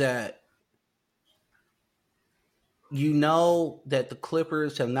is that you know that the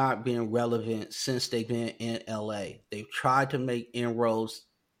Clippers have not been relevant since they've been in LA. They've tried to make inroads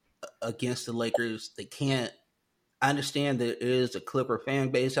against the Lakers. They can't. I understand there is a Clipper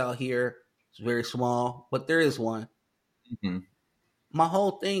fan base out here. It's very small, but there is one. Mm-hmm. My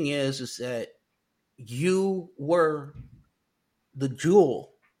whole thing is that you were the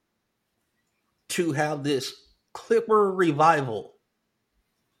jewel to have this Clipper revival.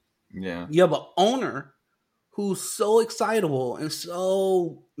 Yeah. You have an owner who's so excitable and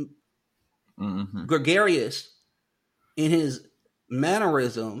so gregarious in his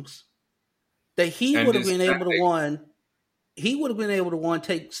mannerisms that he would have been able to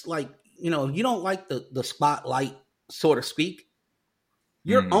take, like, you know, you don't like the spotlight, so to speak.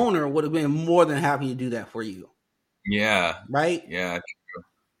 Your owner would have been more than happy to do that for you. Yeah. Right? Yeah. True.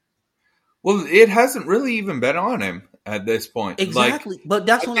 Well, it hasn't really even been on him at this point. Exactly. Like, but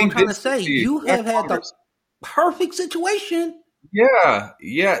that's what I'm trying to say. You have had the perfect situation. Yeah.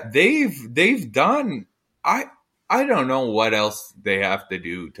 Yeah. They've done, I don't know what else they have to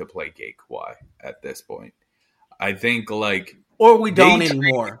do to placate Kawhi at this point. I think, like, or we don't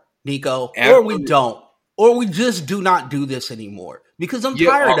anymore, Nico. Or we don't. Or we just do not do this anymore. Because I'm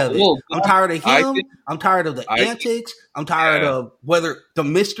tired of it. I'm tired of him. I'm tired of the antics. I'm tired of whether the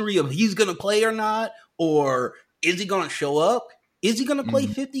mystery of he's going to play or not, or is he going to show up? Is he going to play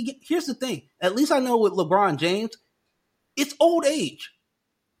 50? Here's the thing. At least I know with LeBron James, it's old age.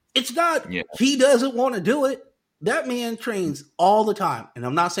 It's not he doesn't want to do it. That man trains all the time. And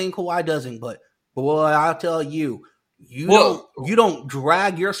I'm not saying Kawhi doesn't, but boy, I'll tell you, you don't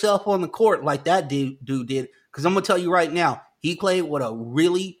drag yourself on the court like that dude did. Because I'm going to tell you right now, he played with a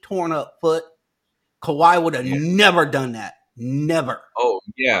really torn up foot. Kawhi would have never done that. Never. Oh,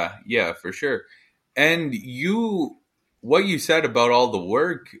 yeah. Yeah, for sure. And what you said about all the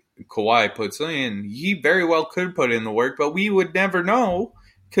work Kawhi puts in, he very well could put in the work, but we would never know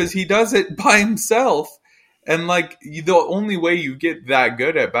because he does it by himself. And, like, the only way you get that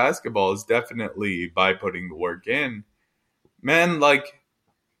good at basketball is definitely by putting the work in. Man, like,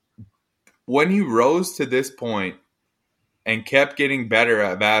 when you rose to this point and kept getting better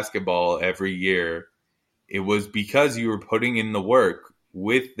at basketball every year, it was because you were putting in the work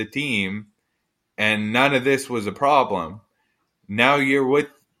with the team, and none of this was a problem. Now you're with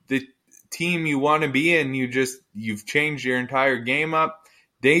the team you want to be in. You've changed your entire game up.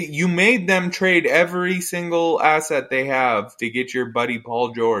 You made them trade every single asset they have to get your buddy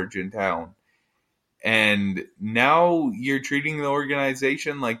Paul George in town. And now you're treating the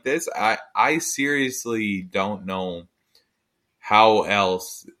organization like this. I seriously don't know how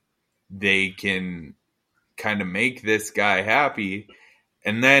else they can kind of make this guy happy.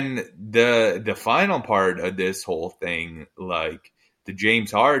 And then the final part of this whole thing, like the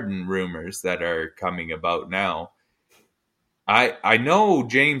James Harden rumors that are coming about now. I know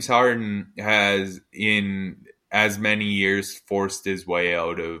James Harden has in as many years forced his way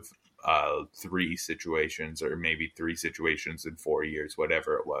out of 3 situations, or maybe 3 situations in 4 years,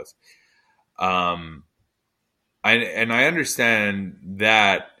 whatever it was. I understand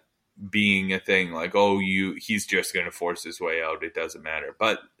that being a thing, like, he's just going to force his way out. It doesn't matter.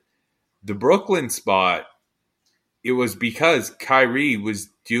 But the Brooklyn spot, it was because Kyrie was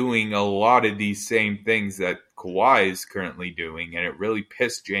doing a lot of these same things that Kawhi is currently doing, and it really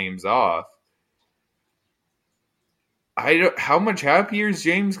pissed James off. How much happier is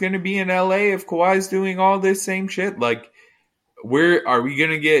James going to be in LA if Kawhi's doing all this same shit? Like, where are we going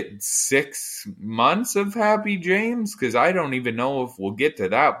to get 6 months of happy James? Because I don't even know if we'll get to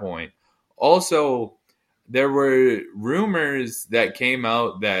that point. Also, there were rumors that came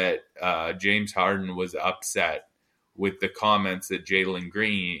out that James Harden was upset with the comments that Jalen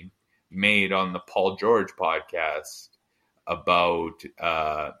Green made on the Paul George podcast about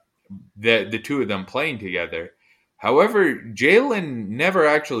the two of them playing together. However, Jalen never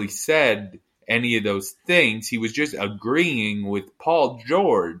actually said any of those things. He was just agreeing with Paul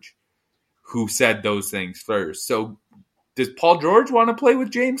George, who said those things first. So, does Paul George want to play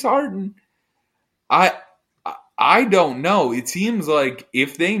with James Harden? I don't know. It seems like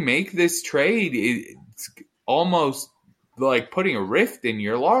if they make this trade, it's almost like putting a rift in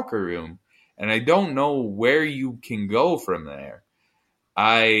your locker room, and I don't know where you can go from there.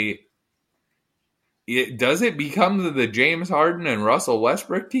 Does it become the James Harden and Russell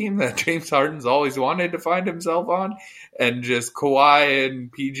Westbrook team that James Harden's always wanted to find himself on, and just Kawhi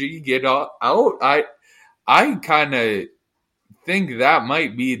and PG get out? I kind of think that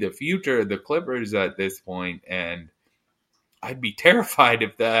might be the future of the Clippers at this point, and I'd be terrified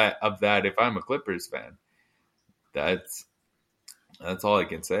of that if I'm a Clippers fan. That's all I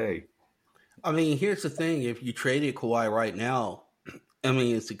can say. I mean, here's the thing: if you traded Kawhi right now, I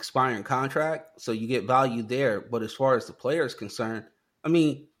mean, it's expiring contract, so you get value there. But as far as the player is concerned, I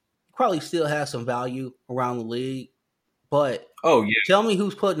mean, he probably still has some value around the league. But tell me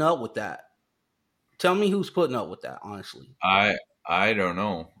who's putting up with that. Tell me who's putting up with that, honestly. I don't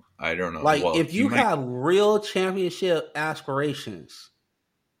know. I don't know. Like, if you have real championship aspirations,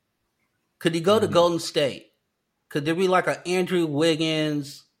 could he go to Golden State? Could there be like an Andrew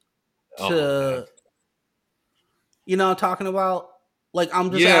Wiggins to, you know what I'm talking about? Like,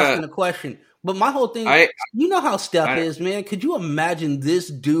 I'm just asking a question. But my whole thing, you know how Steph is, man. Could you imagine this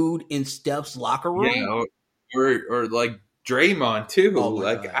dude in Steph's locker room? Yeah, or like Draymond too.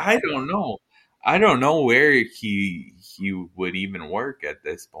 God. I don't know. I don't know where he would even work at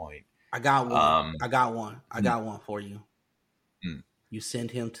this point. I got one. I got one for you. You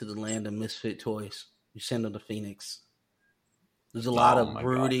send him to the land of misfit toys. You send him to Phoenix. There's a lot of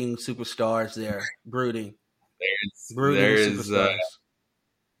brooding superstars there. Brooding superstars.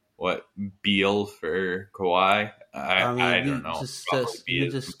 What, Beal for Kawhi? I don't know.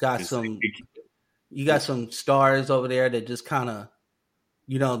 You got some stars over there that just kind of,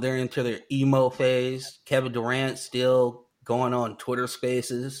 you know, they're into their emo phase. Kevin Durant still going on Twitter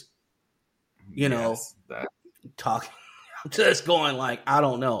Spaces. You know, talking, just going like, I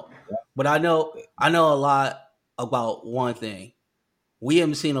don't know. But I know a lot about one thing. We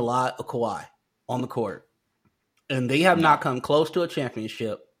haven't seen a lot of Kawhi on the court. And they have not come close to a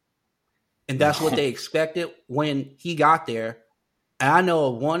championship. And that's what they expected when he got there. And I know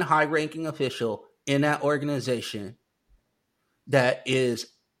of one high-ranking official in that organization that is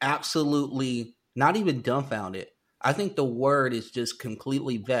absolutely not even dumbfounded. I think the word is just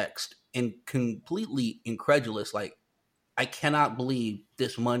completely vexed and completely incredulous. Like, I cannot believe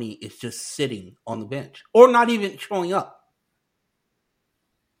this money is just sitting on the bench or not even showing up.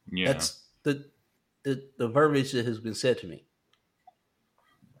 Yeah. That's the verbiage that has been said to me.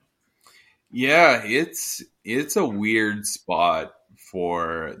 Yeah, it's a weird spot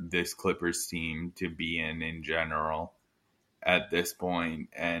for this Clippers team to be in general at this point,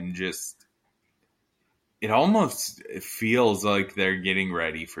 and just it almost feels like they're getting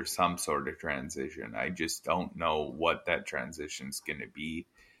ready for some sort of transition. I just don't know what that transition's going to be.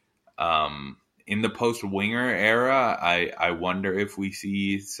 In the post-Winger era, I wonder if we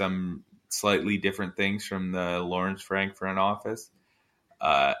see some slightly different things from the Lawrence Frank front office.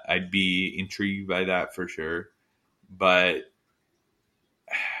 I'd be intrigued by that for sure. But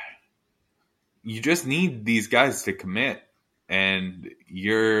you just need these guys to commit. And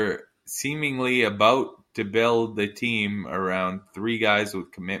you're seemingly about to build the team around 3 guys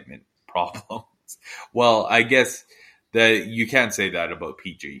with commitment problems. Well, I guess that you can't say that about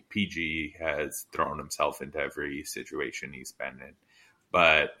PG. PG has thrown himself into every situation he's been in.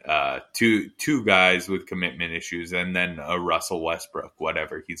 But two guys with commitment issues, and then a Russell Westbrook,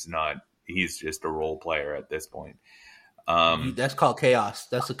 whatever. He's not. He's just a role player at this point. That's called chaos.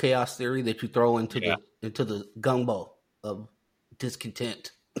 That's a chaos theory that you throw into the gumbo of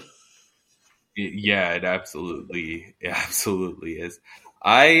discontent. Yeah, it absolutely is.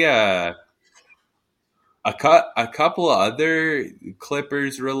 I A couple of other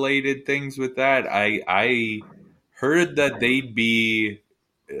Clippers related things with that. I heard that they'd be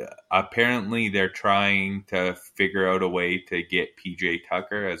apparently they're trying to figure out a way to get PJ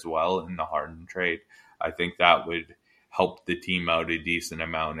Tucker as well in the Harden trade. I think that would help the team out a decent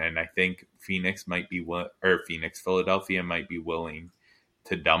amount, and I think Philadelphia might be willing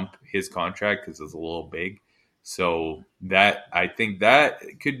to dump his contract because it's a little big. So that I think that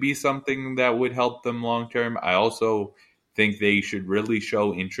could be something that would help them long term. I also think they should really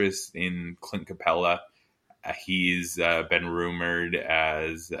show interest in Clint Capella. He's been rumored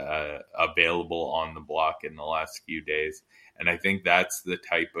as available on the block in the last few days. And I think that's the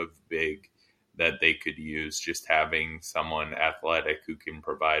type of big that they could use, just having someone athletic who can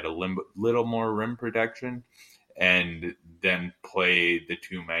provide a little more rim protection and then play the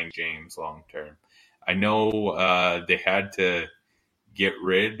two-man James long term. I know they had to get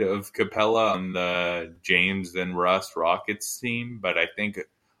rid of Capella on the James and Russ Rockets team, but I think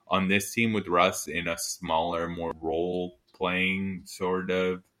on this team with Russ in a smaller, more role-playing sort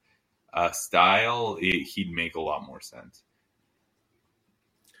of style, he'd make a lot more sense.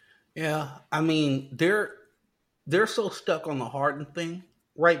 Yeah, I mean they're so stuck on the Harden thing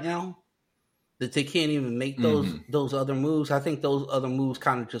right now that they can't even make those other moves. I think those other moves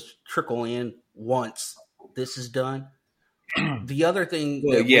kind of just trickle in once this is done. The other thing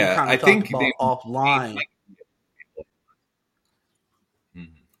that we kind of talked about offline.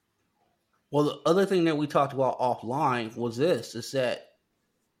 Well, the other thing that we talked about offline was this: is that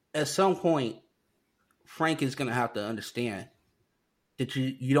at some point, Frank is going to have to understand that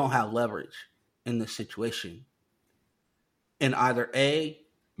you don't have leverage in this situation, and either A,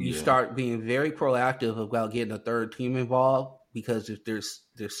 you start being very proactive about getting a third team involved, because if there's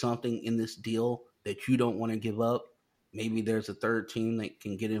something in this deal that you don't want to give up, maybe there's a third team that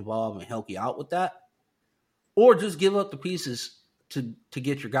can get involved and help you out with that, or just give up the pieces to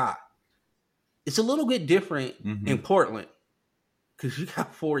get your guy. It's a little bit different in Portland because you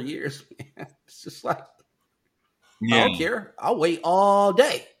got 4 years, man. It's just like, I don't care. I'll wait all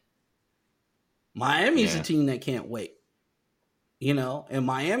day. Miami's a team that can't wait. And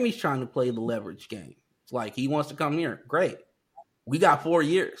Miami's trying to play the leverage game. It's like, he wants to come here. Great. We got 4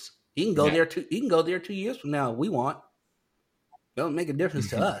 years. He can go there. He can go there 2 years from now if we want. It don't make a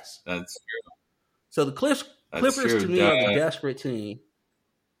difference to us. That's true. So the Clippers to me are the desperate team.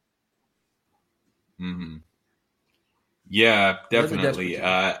 Mm-hmm. Yeah, definitely.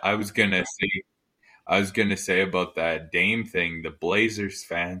 I was gonna say about that Dame thing. The Blazers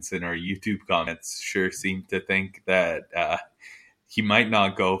fans in our YouTube comments sure seem to think that he might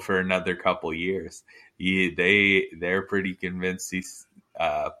not go for another couple years. They're pretty convinced he's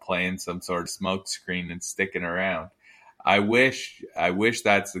playing some sort of smoke screen and sticking around. I wish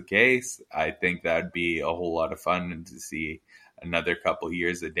that's the case. I think that'd be a whole lot of fun to see another couple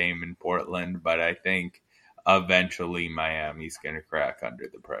years of Dame in Portland, but I think eventually Miami's going to crack under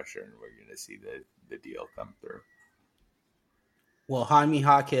the pressure and we're going to see the deal come through. Well, Jaime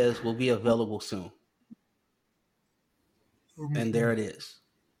Jaquez will be available soon. And there it is.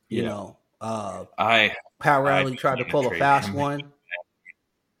 Pat Riley tried to pull a fast one.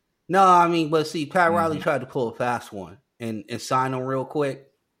 No, I mean, but see, Pat Riley tried to pull a fast one and sign him real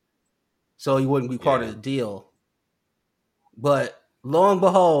quick so he wouldn't be part of the deal. But lo and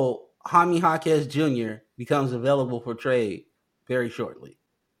behold, Jaime Jaquez Jr. becomes available for trade very shortly.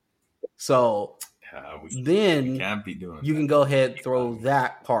 So then you can go ahead and throw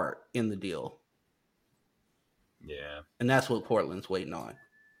that part in the deal. Yeah. And that's what Portland's waiting on.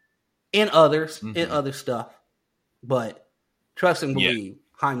 And others, and other stuff. But trust and believe,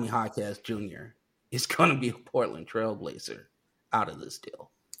 Jaime Jaquez Jr. is going to be a Portland Trailblazer out of this deal.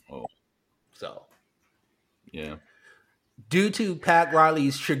 Oh. So. Yeah. Due to Pat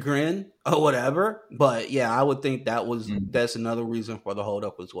Riley's chagrin or whatever, but yeah, I would think that's another reason for the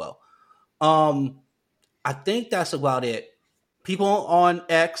holdup as well. I think that's about it. People on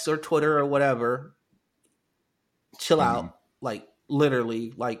X or Twitter or whatever, chill out. Like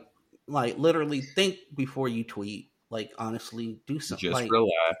literally think before you tweet. Like honestly, do something. Just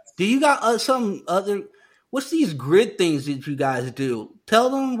relax. Do you got some other? What's these grid things that you guys do?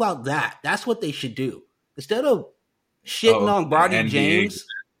 Tell them about that. That's what they should do instead of shitting on Bronny James.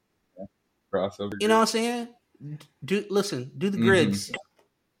 Crossover. You know what I'm saying? Do the grids.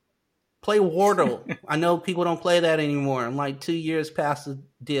 Play Wardle. I know people don't play that anymore. I'm like 2 years past the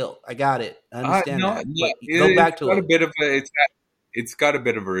deal. I got it. I understand that. Go back to it. It's got a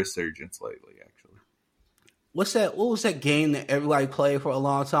bit of a resurgence lately, actually. What was that game that everybody played for a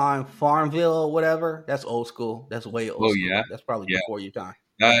long time? Farmville or whatever? That's old school. That's way old school. Yeah. That's probably before your time.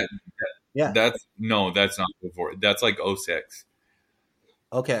 Yeah. That's not before. That's like '06.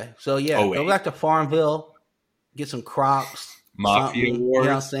 Okay. So yeah, Oh go wait, back to Farmville, get some crops, Mafia something. You know what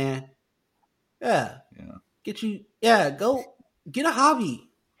I'm Wars. saying? Yeah. Yeah, Get you. Yeah. Go get a hobby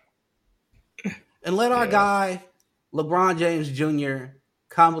and let our yeah. guy LeBron James Jr.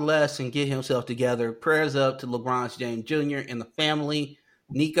 convalesce and get himself together. Prayers up to LeBron James Jr. and the family.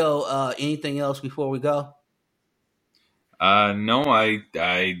 Nico, anything else before we go? No,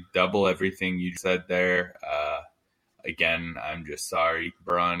 I double everything you said there. Again, I'm just sorry,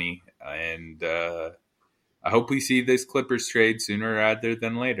 Bronny, and I hope we see this Clippers trade sooner rather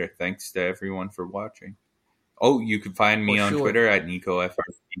than later. Thanks to everyone for watching. Oh, you can find For me on sure. Twitter at Nico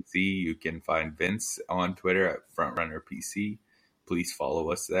FRPC. You can find Vince on Twitter at FrontRunnerPC. Please follow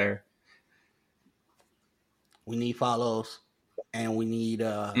us there. We need follows and we need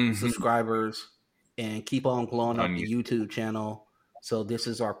Mm-hmm. subscribers and keep on blowing up On the you. YouTube channel. So this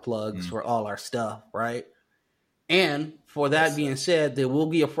is our plugs Mm. for all our stuff, right? And for that Yes, sir. being said, there will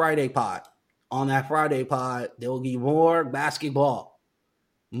be a Friday pod. On that Friday pod, there will be more basketball,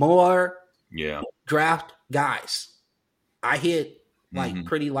 more Yeah. draft guys. I hit like Mm-hmm.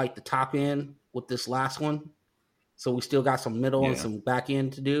 pretty like the top end with this last one. So we still got some middle and Yeah. some back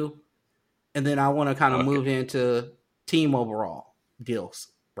end to do. And then I want to kind of Okay. move into team overall deals,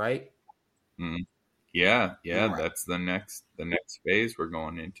 right? Mm. Yeah. All Yeah. right. That's the next phase we're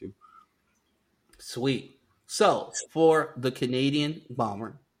going into. Sweet. So for the Canadian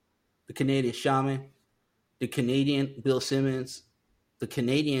Bomber, the Canadian Shaman, the Canadian Bill Simmons, the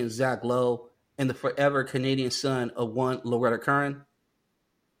Canadian Zach Lowe, and the forever Canadian son of one Loretta Curran,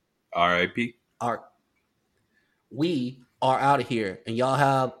 R.I.P. are we are out of here. And y'all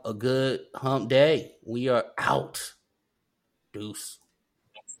have a good hump day. We are out. Deuce.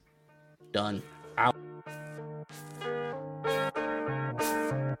 Done.